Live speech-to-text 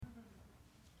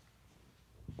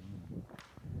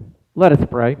Let us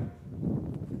pray.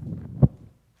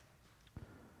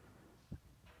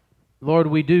 Lord,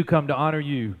 we do come to honor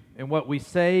you in what we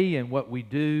say and what we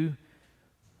do.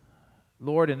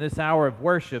 Lord, in this hour of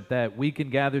worship that we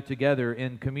can gather together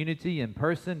in community, in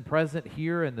person, present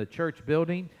here in the church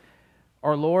building,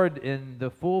 or Lord, in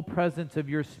the full presence of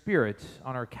your Spirit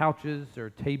on our couches or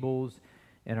tables,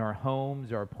 in our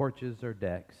homes, our porches, or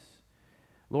decks.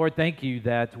 Lord, thank you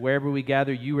that wherever we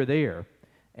gather, you are there.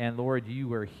 And Lord,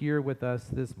 you are here with us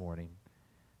this morning.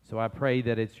 So I pray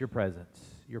that it's your presence,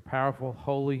 your powerful,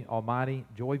 holy, almighty,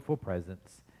 joyful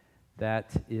presence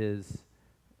that is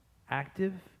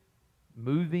active,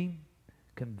 moving,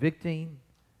 convicting,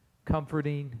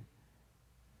 comforting,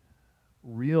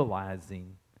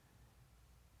 realizing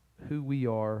who we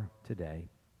are today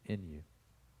in you.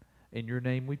 In your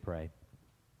name we pray.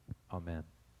 Amen.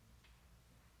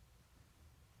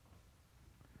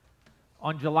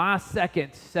 On July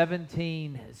 2nd,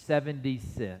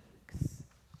 1776,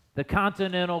 the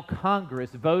Continental Congress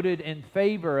voted in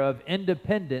favor of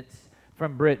independence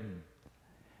from Britain.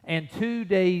 And 2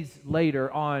 days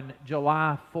later, on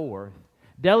July 4th,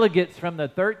 delegates from the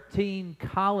 13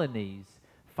 colonies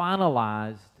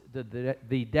finalized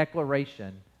the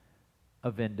Declaration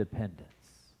of Independence.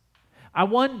 I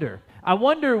wonder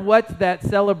what that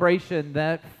celebration,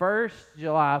 that first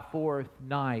July 4th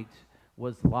night,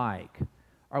 was like.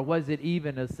 Or was it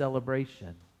even a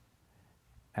celebration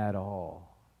at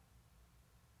all?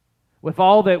 With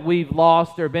all that we've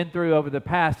lost or been through over the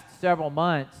past several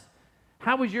months,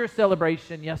 how was your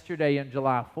celebration yesterday on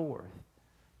July 4th?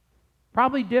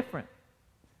 Probably different.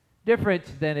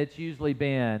 Different than it's usually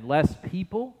been. Less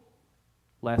people,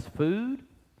 less food,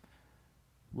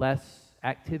 less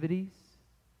activities.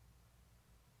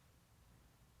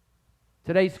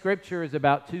 Today's scripture is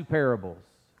about two parables.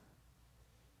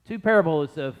 Two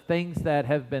parables of things that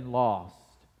have been lost.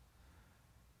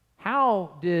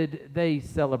 How did they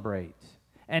celebrate?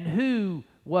 And who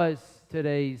was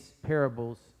today's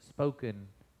parables spoken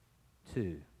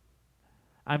to?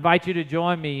 I invite you to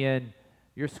join me in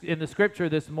the scripture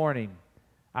this morning.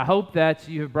 I hope that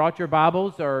you have brought your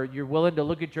Bibles or you're willing to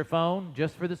look at your phone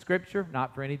just for the scripture,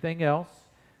 not for anything else,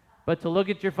 but to look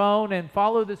at your phone and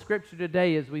follow the scripture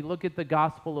today as we look at the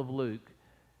Gospel of Luke,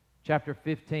 chapter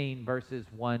 15, verses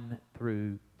 1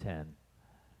 through 10.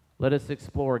 Let us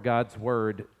explore God's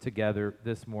Word together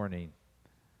this morning.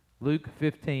 Luke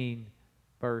 15,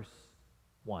 verse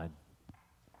 1.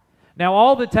 Now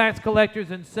all the tax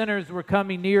collectors and sinners were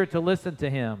coming near to listen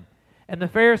to him. And the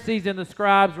Pharisees and the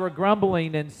scribes were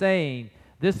grumbling and saying,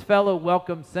 "This fellow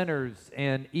welcomes sinners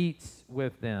and eats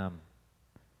with them."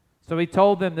 So he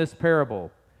told them this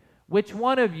parable. "Which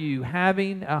one of you,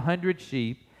 having 100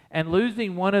 sheep, and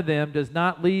losing one of them, does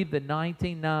not leave the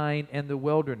 99 in the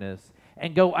wilderness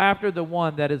and go after the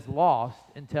one that is lost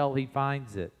until he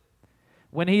finds it?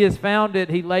 When he has found it,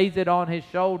 he lays it on his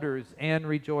shoulders and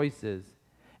rejoices.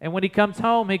 And when he comes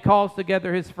home, he calls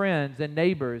together his friends and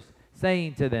neighbors,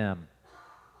 saying to them,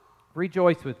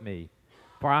 'Rejoice with me,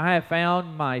 for I have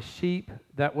found my sheep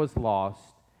that was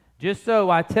lost.' Just so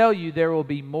I tell you, there will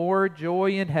be more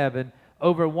joy in heaven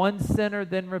over one sinner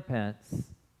that repents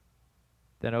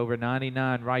than over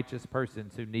 99 righteous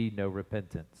persons who need no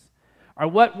repentance. Or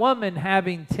what woman,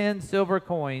 having 10 silver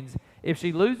coins, if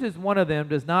she loses one of them,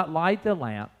 does not light the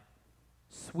lamp,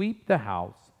 sweep the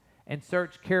house, and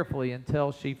search carefully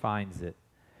until she finds it?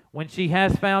 When she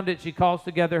has found it, she calls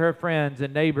together her friends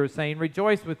and neighbors, saying,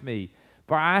 'Rejoice with me,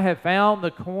 for I have found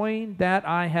the coin that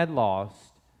I had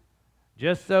lost.'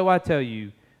 Just so I tell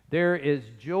you, there is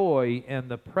joy in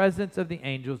the presence of the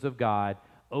angels of God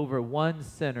over one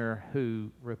sinner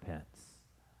who repents."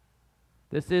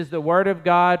 This is the word of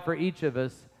God for each of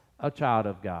us, a child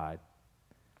of God.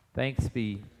 Thanks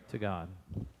be to God.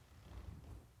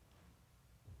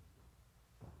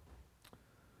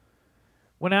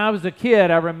 When I was a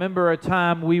kid, I remember a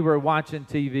time we were watching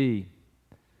TV.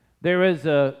 There was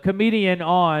a comedian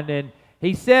on, and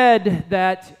he said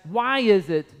that, "Why is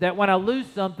it that when I lose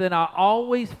something, I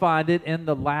always find it in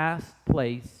the last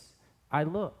place I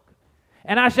look?"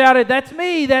 And I shouted, that's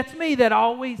me, that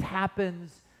always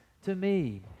happens to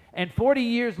me. And 40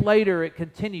 years later, it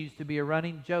continues to be a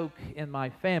running joke in my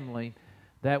family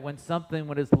that when something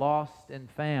is lost and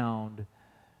found,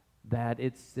 that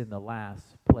it's in the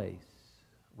last place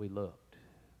we looked.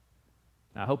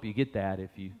 I hope you get that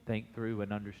if you think through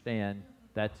and understand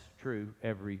that's true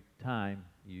every time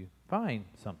you find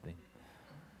something.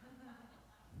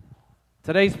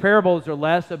 Today's parables are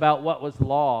less about what was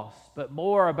lost, but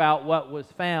more about what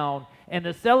was found and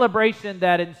the celebration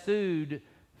that ensued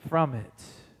from it.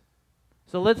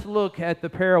 So let's look at the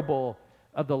parable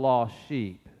of the lost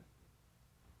sheep.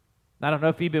 I don't know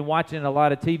if you've been watching a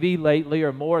lot of TV lately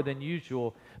or more than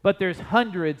usual, but there's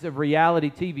hundreds of reality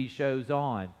TV shows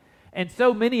on. And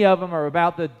so many of them are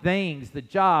about the things, the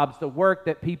jobs, the work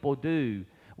that people do.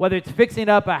 Whether it's fixing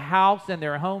up a house in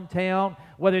their hometown,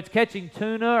 whether it's catching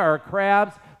tuna or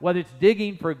crabs, whether it's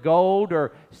digging for gold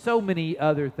or so many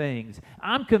other things.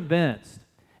 I'm convinced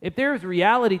if there was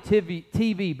reality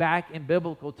TV back in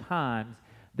biblical times,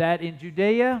 that in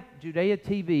Judea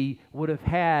TV would have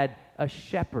had a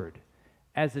shepherd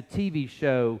as a TV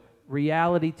show,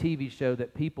 reality TV show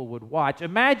that people would watch.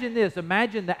 Imagine this.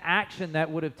 Imagine the action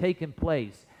that would have taken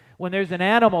place when there's an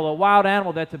animal, a wild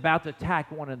animal that's about to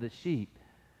attack one of the sheep.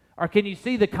 Or can you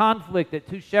see the conflict that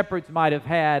two shepherds might have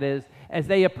had as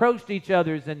they approached each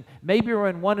other's and maybe were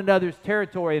in one another's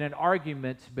territory and an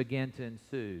argument began to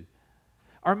ensue?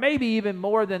 Or maybe even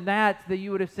more than that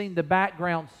you would have seen the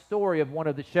background story of one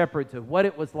of the shepherds, of what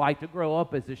it was like to grow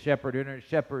up as a shepherd in a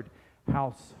shepherd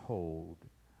household.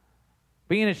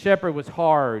 Being a shepherd was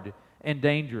hard and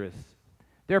dangerous.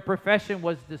 Their profession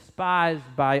was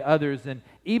despised by others and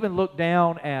even looked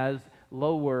down as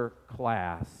lower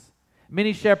class.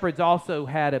 Many shepherds also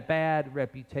had a bad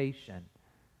reputation.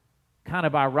 Kind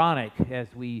of ironic as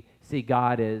we see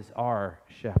God as our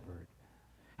shepherd.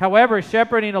 However,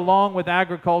 shepherding along with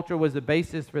agriculture was the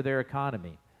basis for their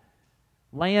economy.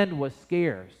 Land was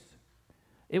scarce.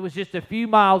 It was just a few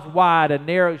miles wide, a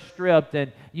narrow strip,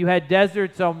 and you had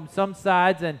deserts on some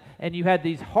sides, and you had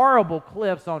these horrible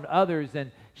cliffs on others,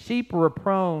 and sheep were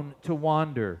prone to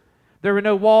wander. There were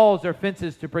no walls or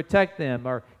fences to protect them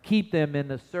or keep them in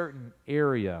a certain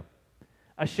area.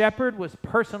 A shepherd was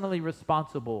personally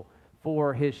responsible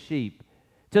for his sheep,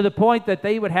 to the point that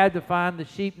they would have to find the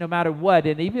sheep no matter what,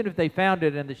 and even if they found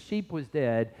it and the sheep was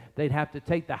dead, they'd have to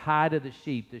take the hide of the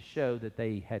sheep to show that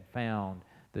they had found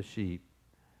the sheep.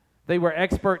 They were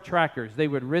expert trackers. They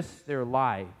would risk their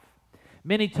life.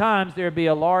 Many times there would be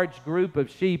a large group of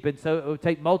sheep, and so it would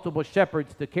take multiple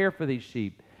shepherds to care for these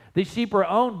sheep. These sheep were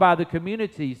owned by the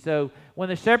community, so when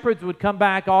the shepherds would come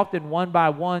back often one by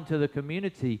one to the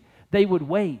community, they would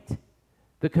wait.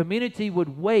 The community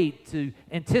would wait to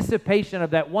anticipation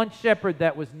of that one shepherd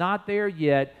that was not there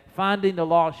yet, finding the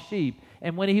lost sheep.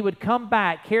 And when he would come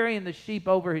back carrying the sheep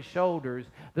over his shoulders,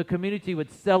 the community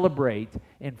would celebrate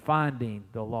in finding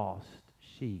the lost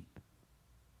sheep.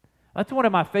 That's one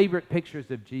of my favorite pictures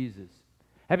of Jesus.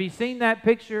 Have you seen that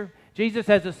picture? Jesus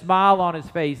has a smile on his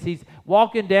face. He's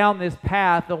walking down this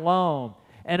path alone.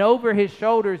 And over his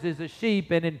shoulders is a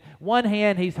sheep. And in one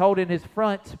hand, he's holding his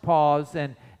front paws.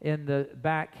 And in the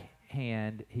back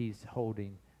hand, he's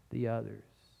holding the others.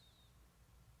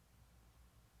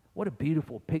 What a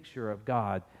beautiful picture of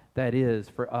God that is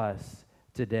for us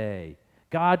today.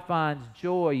 God finds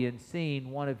joy in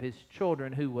seeing one of his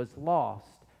children who was lost,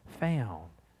 found.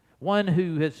 One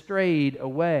who has strayed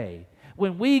away.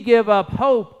 When we give up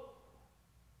hope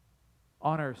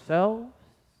on ourselves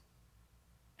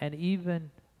and even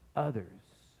others,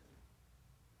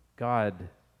 God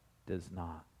does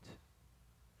not.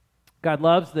 God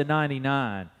loves the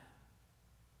 99,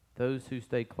 those who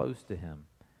stay close to him,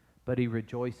 but he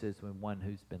rejoices when one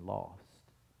who's been lost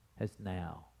has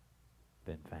now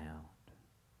been found.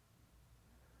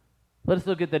 Let us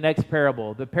look at the next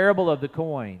parable, the parable of the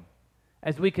coin,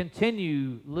 as we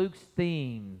continue Luke's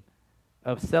theme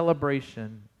of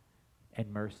celebration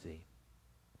and mercy.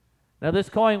 Now, this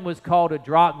coin was called a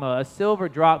drachma, a silver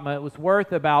drachma. It was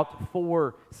worth about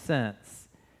 4 cents.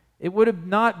 It would have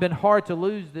not been hard to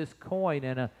lose this coin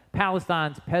in a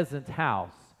Palestine's peasant's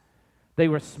house. They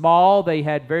were small. They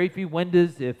had very few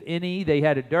windows, if any. They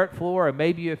had a dirt floor or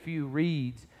maybe a few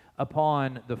reeds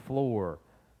upon the floor.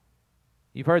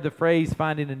 You've heard the phrase,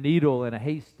 finding a needle in a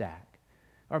haystack.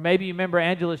 Or maybe you remember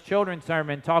Angela's children's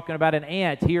sermon talking about an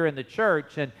ant here in the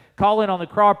church and calling on the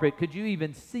carpet. Could you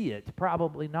even see it?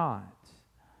 Probably not.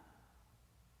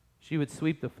 She would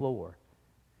sweep the floor.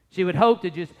 She would hope to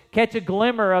just catch a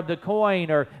glimmer of the coin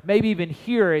or maybe even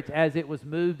hear it as it was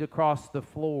moved across the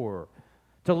floor.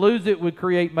 To lose it would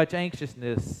create much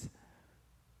anxiousness.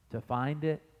 To find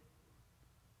it,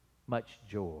 much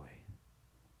joy.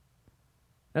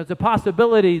 There's a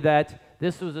possibility that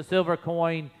this was a silver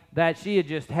coin that she had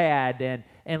just had,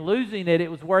 and losing it, it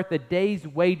was worth a day's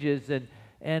wages,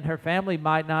 and her family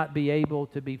might not be able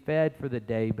to be fed for the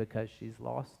day because she's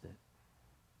lost it.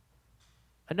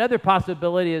 Another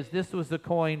possibility is this was a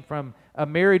coin from a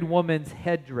married woman's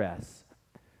headdress.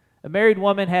 A married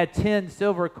woman had 10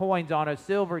 silver coins on a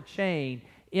silver chain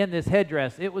in this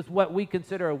headdress. It was what we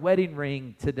consider a wedding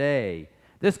ring today.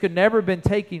 This could never have been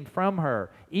taken from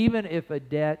her, even if a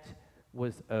debt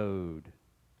was owed.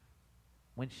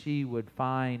 when she would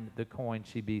find the coin,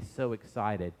 she'd be so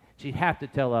excited. She'd have to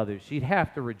tell others. She'd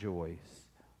have to rejoice.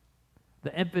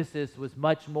 The emphasis was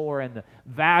much more in the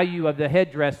value of the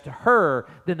headdress to her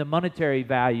than the monetary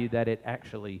value that it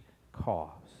actually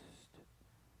cost.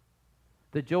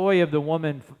 The joy of the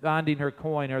woman finding her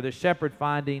coin or the shepherd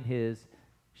finding his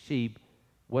sheep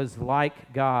was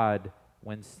like God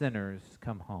when sinners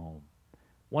come home.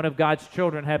 One of God's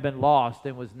children had been lost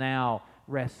and was now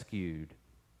rescued.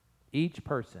 Each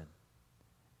person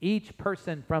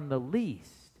from the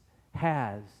least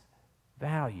has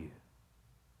value.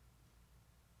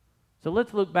 So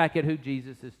let's look back at who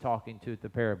Jesus is talking to at the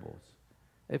parables.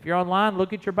 If you're online,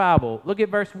 look at your Bible. Look at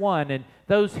verse 1. And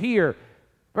those here,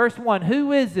 verse 1,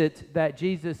 who is it that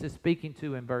Jesus is speaking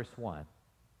to in verse 1?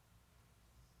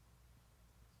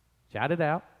 Shout it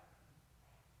out.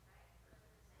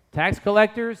 Tax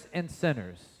collectors and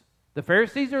sinners. The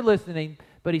Pharisees are listening,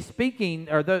 but he's speaking,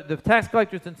 or the tax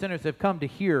collectors and sinners have come to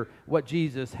hear what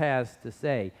Jesus has to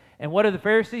say. And what do the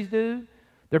Pharisees do?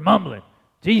 They're mumbling.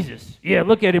 Jesus, yeah,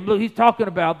 look at him. Look, he's talking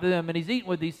about them, and he's eating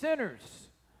with these sinners.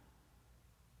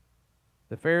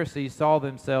 The Pharisees saw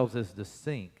themselves as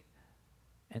distinct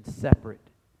and separate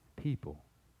people.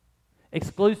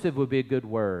 Exclusive would be a good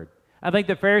word. I think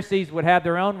the Pharisees would have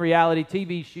their own reality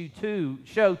TV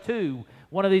show too,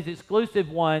 one of these exclusive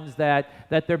ones that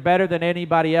they're better than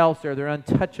anybody else or they're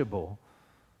untouchable.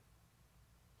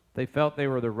 They felt they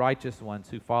were the righteous ones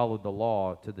who followed the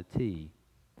law to the T.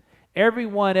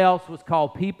 Everyone else was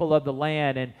called people of the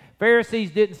land, and Pharisees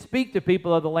didn't speak to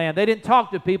people of the land. They didn't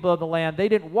talk to people of the land. They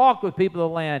didn't walk with people of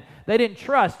the land. They didn't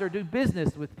trust or do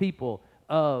business with people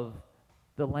of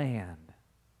the land.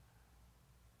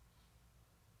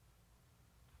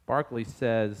 Barclay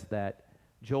says that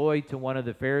joy to one of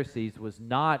the Pharisees was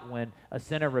not when a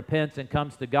sinner repents and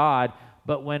comes to God,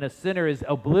 but when a sinner is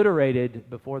obliterated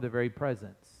before the very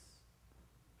presence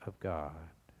of God.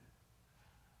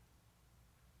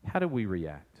 How do we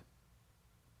react?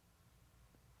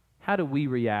 How do we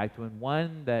react when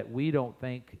one that we don't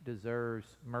think deserves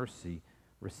mercy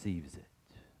receives it?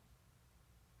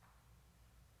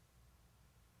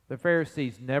 The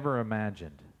Pharisees never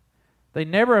imagined. They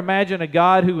never imagined a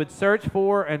God who would search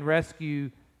for and rescue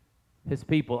his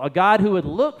people, a God who would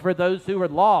look for those who are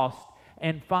lost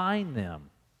and find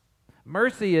them.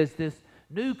 Mercy is this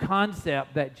new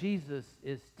concept that Jesus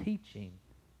is teaching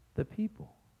the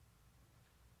people.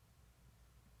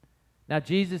 Now,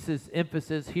 Jesus'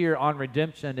 emphasis here on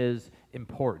redemption is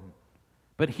important.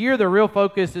 But here the real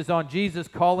focus is on Jesus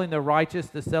calling the righteous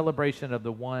the celebration of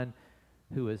the one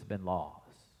who has been lost.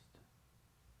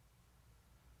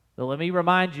 So let me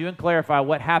remind you and clarify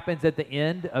what happens at the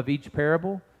end of each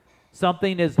parable.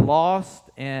 Something is lost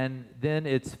and then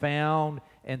it's found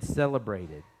and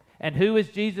celebrated. And who is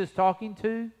Jesus talking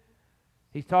to?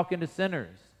 He's talking to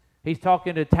sinners. He's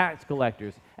talking to tax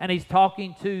collectors, and he's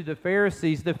talking to the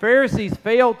Pharisees. The Pharisees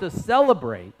failed to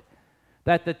celebrate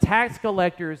that the tax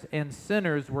collectors and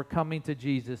sinners were coming to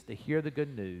Jesus to hear the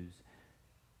good news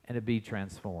and to be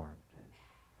transformed.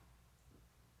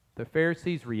 The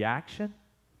Pharisees' reaction,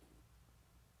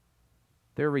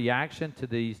 their reaction to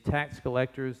these tax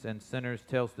collectors and sinners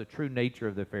tells the true nature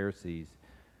of the Pharisees,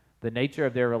 the nature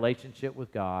of their relationship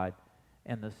with God,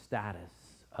 and the status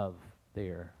of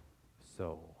their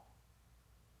soul.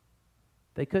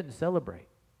 They couldn't celebrate.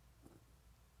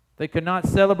 They could not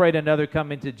celebrate another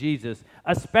coming to Jesus,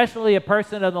 especially a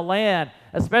person of the land,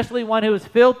 especially one who was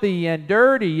filthy and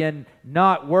dirty and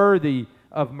not worthy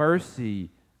of mercy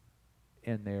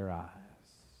in their eyes.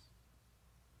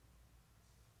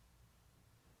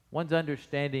 One's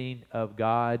understanding of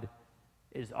God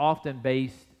is often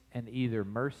based in either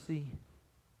mercy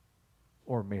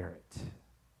or merit.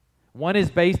 One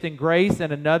is based in grace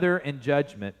and another in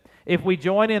judgment. If we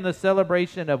join in the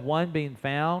celebration of one being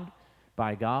found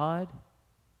by God,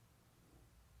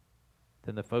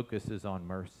 then the focus is on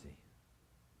mercy.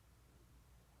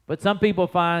 But some people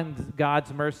find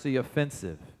God's mercy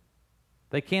offensive.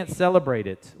 They can't celebrate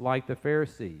it like the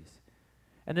Pharisees.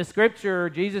 In the scripture,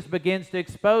 Jesus begins to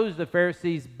expose the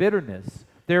Pharisees' bitterness,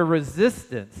 their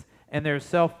resistance, and their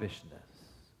selfishness.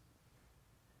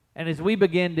 And as we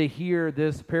begin to hear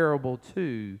this parable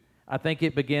too, I think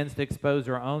it begins to expose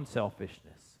our own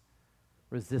selfishness,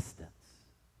 resistance,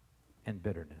 and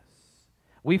bitterness.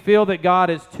 We feel that God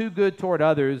is too good toward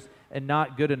others and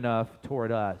not good enough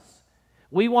toward us.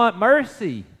 We want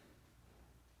mercy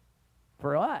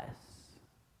for us,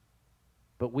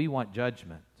 but we want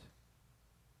judgment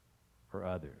for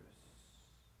others.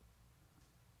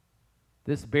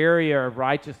 This barrier of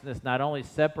righteousness not only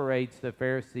separates the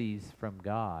Pharisees from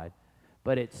God,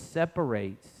 but it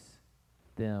separates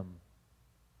them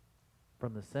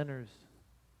from the sinners,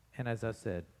 and as I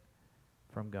said,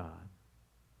 from God.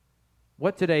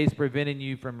 What today is preventing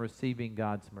you from receiving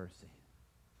God's mercy?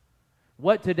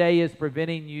 What today is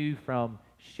preventing you from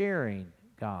sharing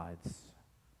God's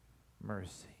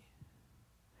mercy?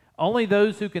 Only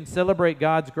those who can celebrate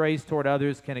God's grace toward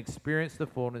others can experience the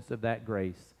fullness of that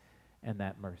grace and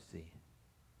that mercy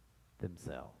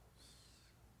themselves.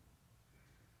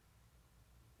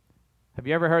 Have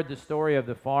you ever heard the story of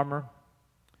the farmer?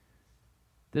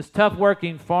 This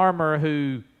tough-working farmer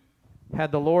who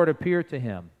had the Lord appear to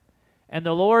him. And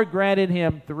the Lord granted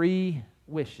him 3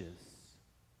 wishes.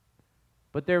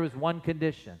 But there was one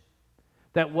condition.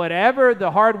 That whatever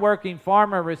the hard-working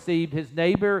farmer received, his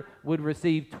neighbor would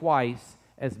receive twice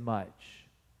as much.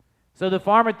 So the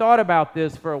farmer thought about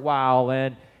this for a while,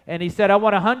 and he said, I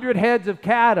want 100 heads of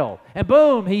cattle. And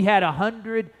boom, he had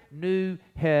 100 new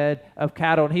head of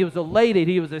cattle. And he was elated.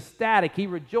 He was ecstatic. He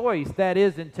rejoiced. That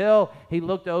is, until he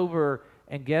looked over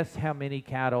and guessed how many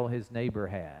cattle his neighbor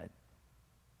had.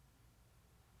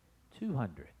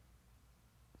 200.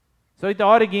 So he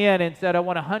thought again and said, I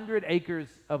want 100 acres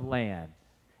of land.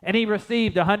 And he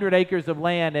received 100 acres of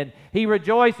land, and he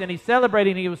rejoiced and he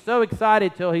celebrated, and he was so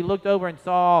excited till he looked over and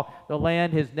saw the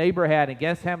land his neighbor had. And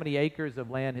guess how many acres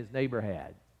of land his neighbor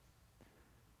had?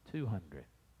 200.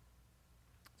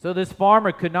 So this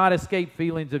farmer could not escape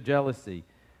feelings of jealousy.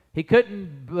 He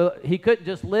couldn't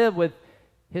just live with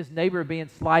his neighbor being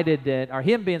slighted, or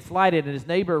him being slighted, and his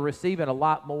neighbor receiving a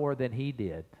lot more than he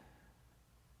did.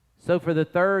 So for the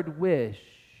 3rd wish,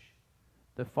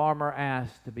 the farmer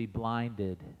asked to be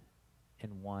blinded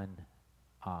in one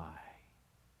eye.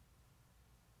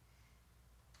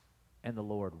 And the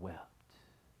Lord wept.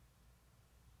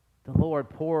 The Lord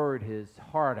poured his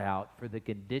heart out for the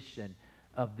condition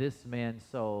of this man's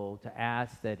soul, to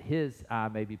ask that his eye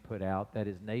may be put out, that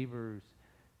his neighbor's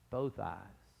both eyes.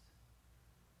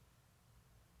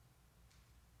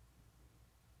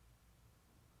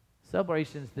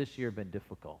 Celebrations this year have been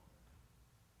difficult.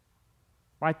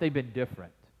 Right? They've been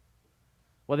different.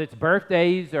 Whether it's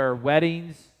birthdays or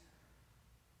weddings,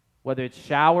 whether it's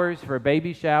showers for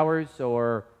baby showers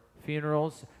or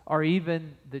funerals, or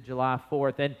even the July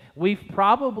 4th. And we've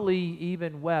probably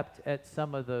even wept at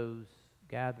some of those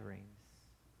gatherings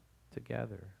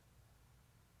together.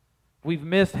 We've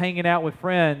missed hanging out with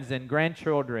friends and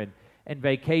grandchildren and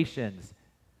vacations.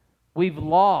 We've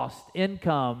lost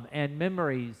income and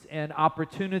memories and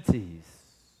opportunities.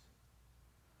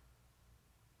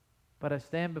 But I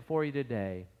stand before you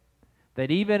today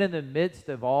that even in the midst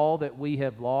of all that we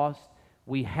have lost,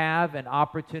 we have an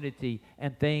opportunity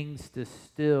and things to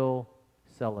still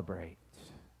celebrate.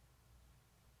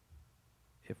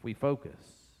 If we focus.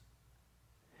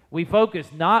 We focus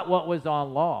not what was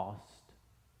on lost,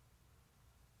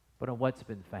 but on what's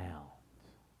been found.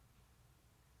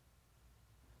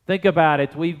 Think about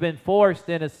it. We've been forced,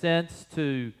 in a sense,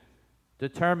 to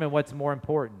determine what's more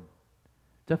important.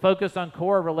 To focus on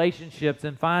core relationships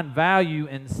and find value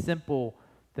in simple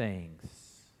things.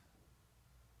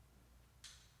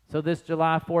 So this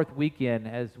July 4th weekend,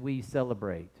 as we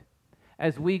celebrate,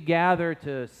 as we gather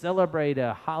to celebrate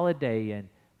a holiday and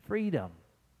freedom,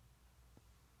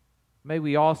 may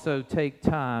we also take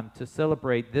time to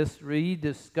celebrate this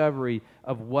rediscovery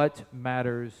of what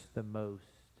matters the most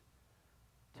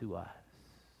to us.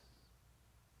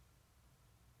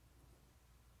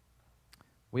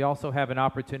 We also have an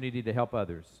opportunity to help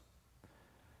others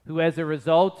who, as a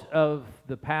result of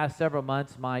the past several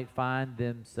months, might find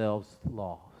themselves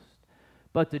lost.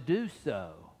 But to do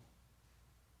so,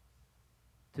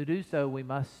 we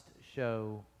must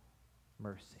show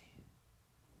mercy.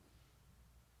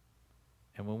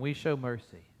 And when we show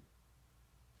mercy,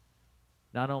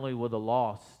 not only will the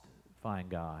lost find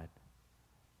God,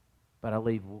 but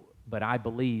I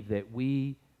believe that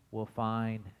we will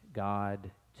find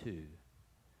God too,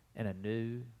 in a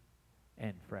new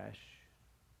and fresh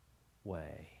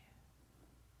way.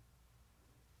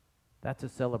 That's a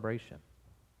celebration.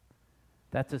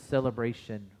 That's a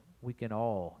celebration we can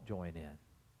all join in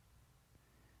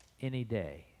any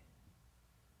day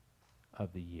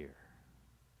of the year.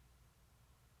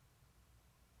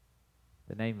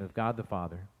 In the name of God the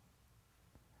Father,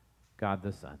 God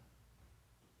the Son,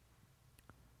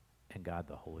 and God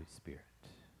the Holy Spirit.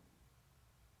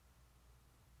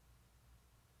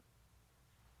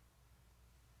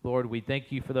 Lord, we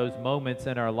thank you for those moments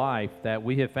in our life that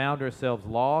we have found ourselves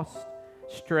lost,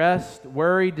 stressed,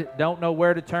 worried, don't know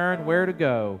where to turn, where to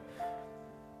go.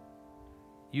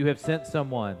 You have sent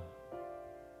someone.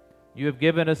 You have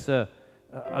given us a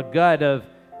gut of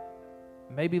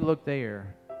maybe look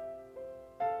there.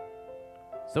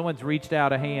 Someone's reached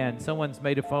out a hand. Someone's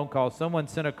made a phone call. Someone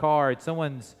sent a card.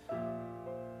 Someone's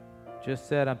just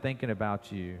said, I'm thinking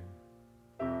about you.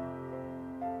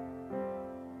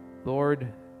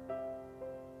 Lord,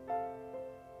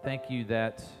 thank you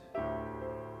that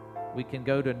we can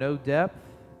go to no depth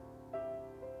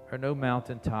or no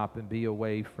mountaintop and be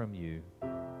away from you.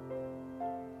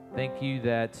 Thank you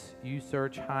that you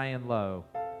search high and low.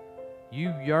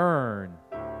 You yearn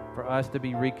for us to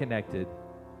be reconnected.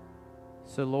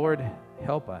 So, Lord,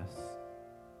 help us.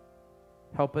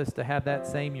 Help us to have that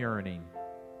same yearning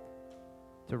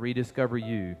to rediscover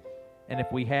you. And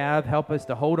if we have, help us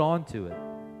to hold on to it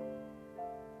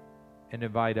and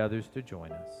invite others to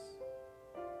join us.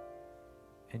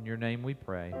 In your name we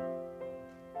pray.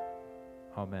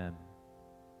 Amen.